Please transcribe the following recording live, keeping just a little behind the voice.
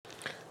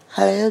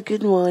Hello,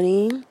 good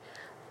morning.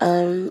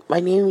 My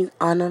name is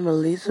Anna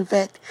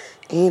Elizabeth,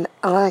 and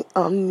I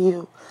am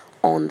new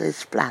on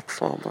this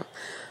platform.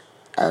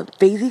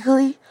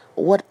 Basically,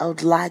 what I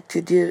would like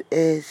to do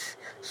is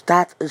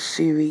start a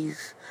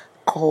series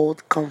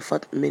called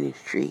Comfort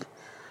Ministry.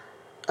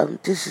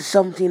 This is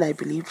something I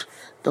believe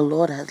the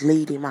Lord has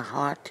laid in my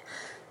heart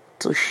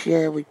to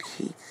share with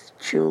His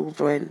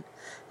children,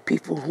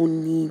 people who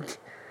need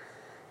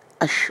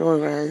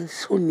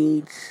assurance, who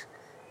needs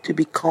to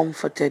be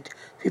comforted,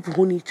 people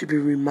who need to be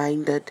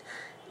reminded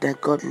that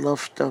God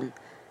loves them,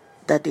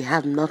 that they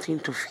have nothing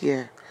to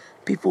fear,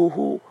 people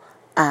who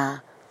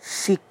are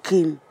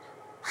seeking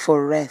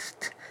for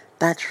rest,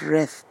 that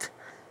rest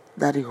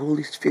that the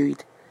Holy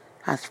Spirit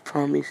has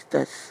promised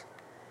us.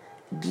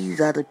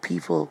 These are the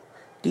people,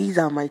 these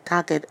are my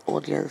target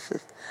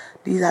audiences,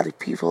 these are the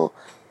people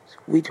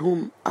with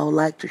whom I would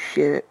like to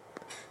share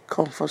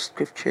comfort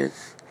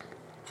scriptures.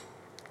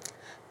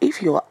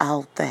 If you're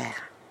out there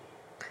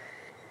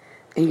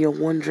and you're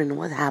wondering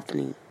what's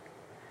happening,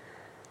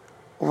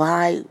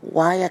 why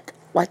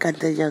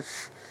can't I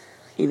just,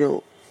 you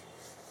know,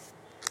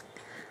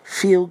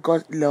 feel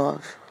God's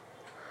love?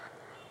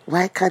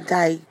 Why can't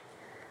I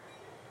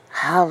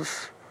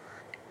have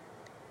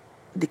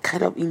the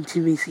kind of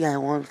intimacy I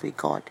want with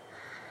God?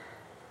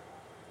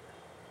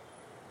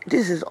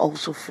 This is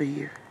also for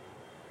you.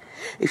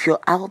 If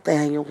you're out there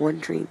and you're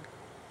wondering,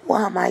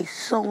 why am I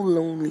so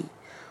lonely?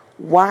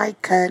 Why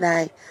can't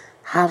I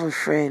have a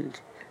friend?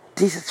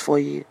 This is for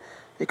you,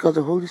 because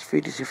the Holy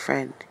Spirit is your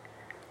friend.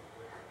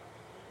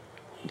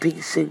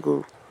 Being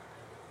single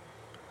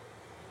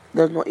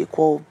does not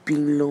equal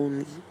being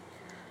lonely.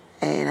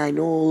 And I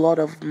know a lot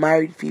of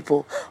married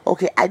people.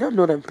 Okay, I don't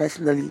know them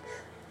personally,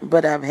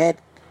 but I've heard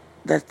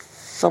that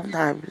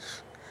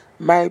sometimes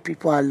married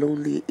people are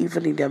lonely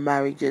even in their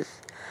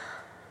marriages.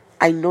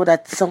 I know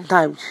that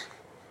sometimes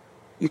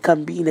you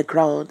can be in a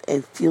crowd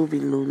and still be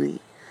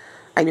lonely.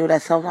 I know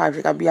that sometimes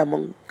you can be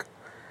among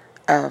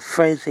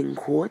friends in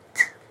court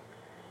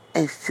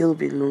and still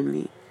be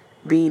lonely.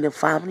 Be in a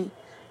family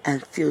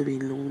and still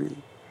be lonely.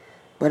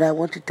 But I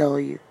want to tell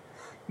you,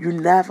 you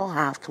never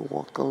have to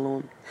walk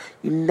alone.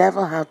 You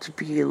never have to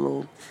be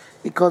alone,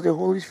 because the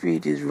Holy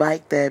Spirit is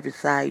right there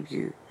beside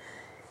you,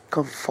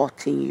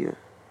 comforting you,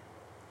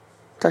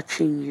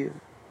 touching you,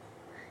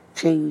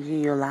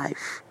 changing your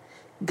life,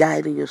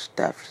 guiding your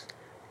steps,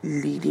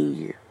 leading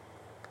you.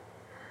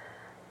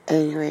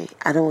 Anyway,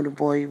 I don't want to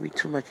bore you with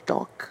too much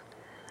talk.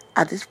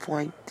 At this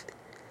point,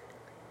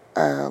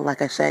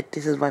 like I said,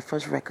 this is my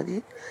first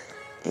recording,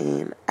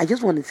 and I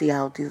just want to see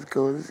how this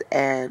goes,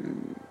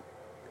 and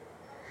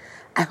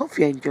I hope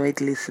you enjoyed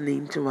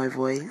listening to my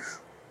voice,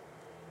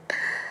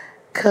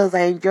 because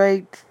I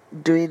enjoyed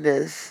doing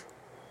this,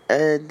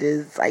 and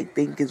this, I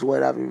think, is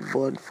what I've been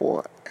born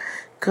for,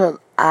 because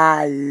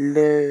I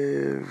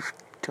love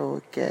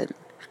talking.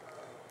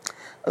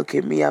 Okay,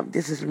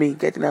 this is me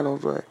getting out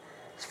of the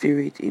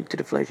spirit into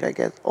the flesh, I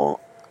guess, or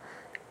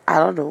I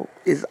don't know,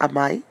 am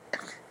I?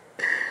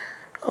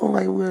 Oh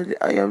my word,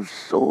 I am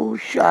so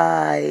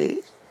shy.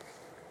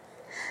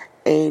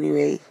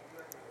 Anyway,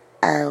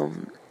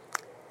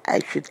 I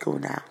should go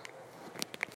now.